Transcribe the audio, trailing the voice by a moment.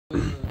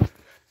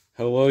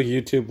Hello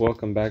YouTube,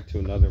 welcome back to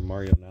another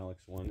Mario and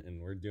Alex one, and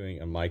we're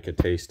doing a Micah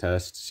taste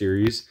test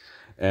series.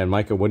 And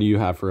Micah, what do you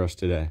have for us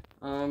today?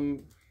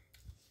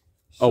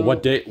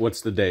 What date?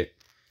 What's the date?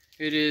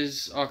 It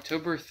is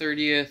October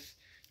 30th,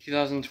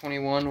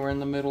 2021. We're in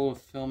the middle of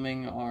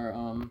filming our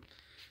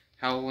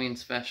Halloween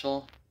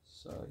special,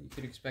 so you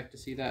could expect to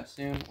see that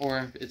soon,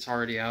 or it's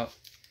already out.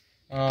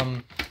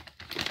 But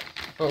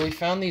we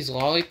found these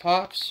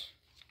lollipops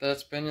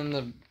that's been in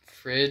the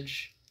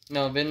fridge.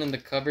 No, been in the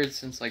cupboard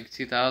since like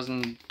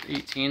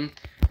 2018.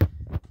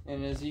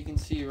 And as you can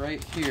see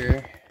right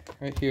here,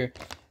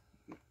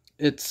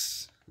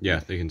 it's...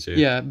 Yeah, they can see it.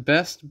 Yeah,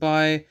 Best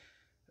by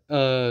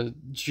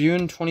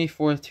June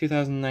 24th,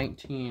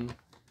 2019.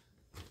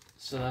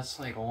 So that's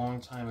like a long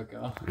time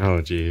ago.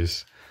 Oh,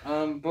 jeez.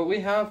 But we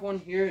have one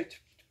here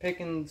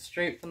picking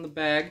straight from the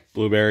bag.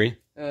 Blueberry?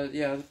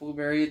 Yeah, the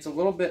blueberry. It's a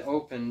little bit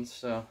open,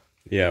 so...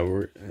 Yeah,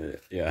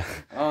 yeah.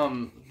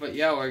 But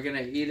yeah, we're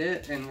gonna eat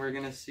it, and we're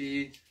gonna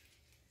see...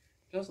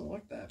 It doesn't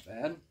look that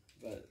bad,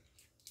 but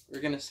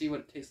we're gonna see what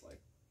it tastes like.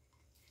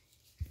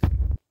 It's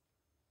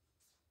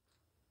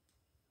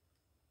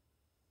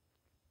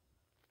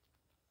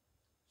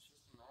just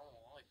a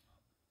normal lollipop.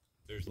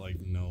 There's like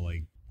no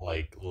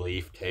like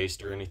leaf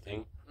taste or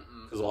anything,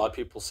 because a lot of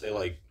people say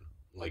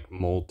like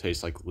mold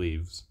tastes like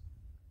leaves.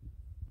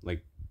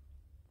 Like,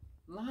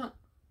 not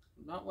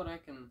what I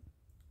can.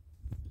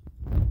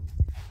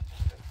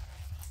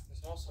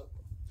 There's also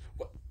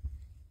what?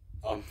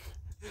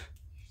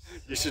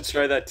 You should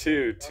try that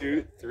too.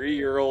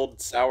 3-year-old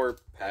sour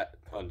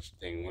punch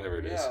thing, whatever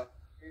it is. Yeah,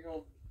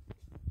 3-year-old.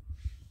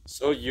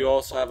 So you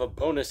also have a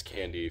bonus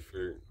candy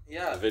for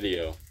the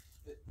video.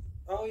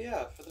 Oh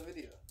yeah, for the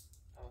video.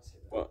 I want to say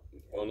that. What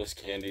bonus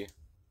candy?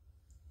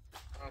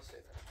 I want to say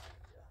that.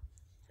 Yeah.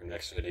 For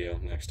next video,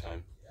 next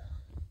time. Yeah.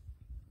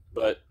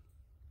 But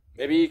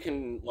maybe you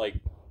can like.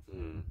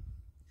 Maybe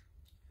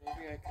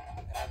I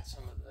could add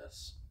some of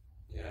this.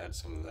 Yeah, add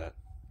some of that.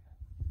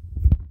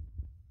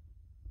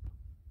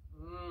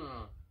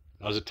 Mmm.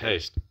 How's it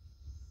taste?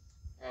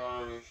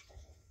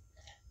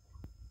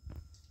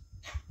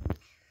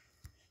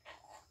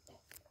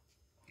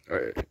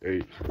 Alright,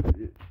 hey,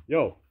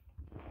 yo,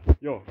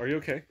 are you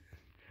okay,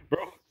 bro?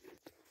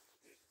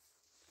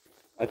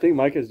 I think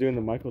Micah's doing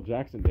the Michael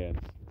Jackson dance.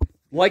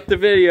 Like the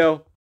video.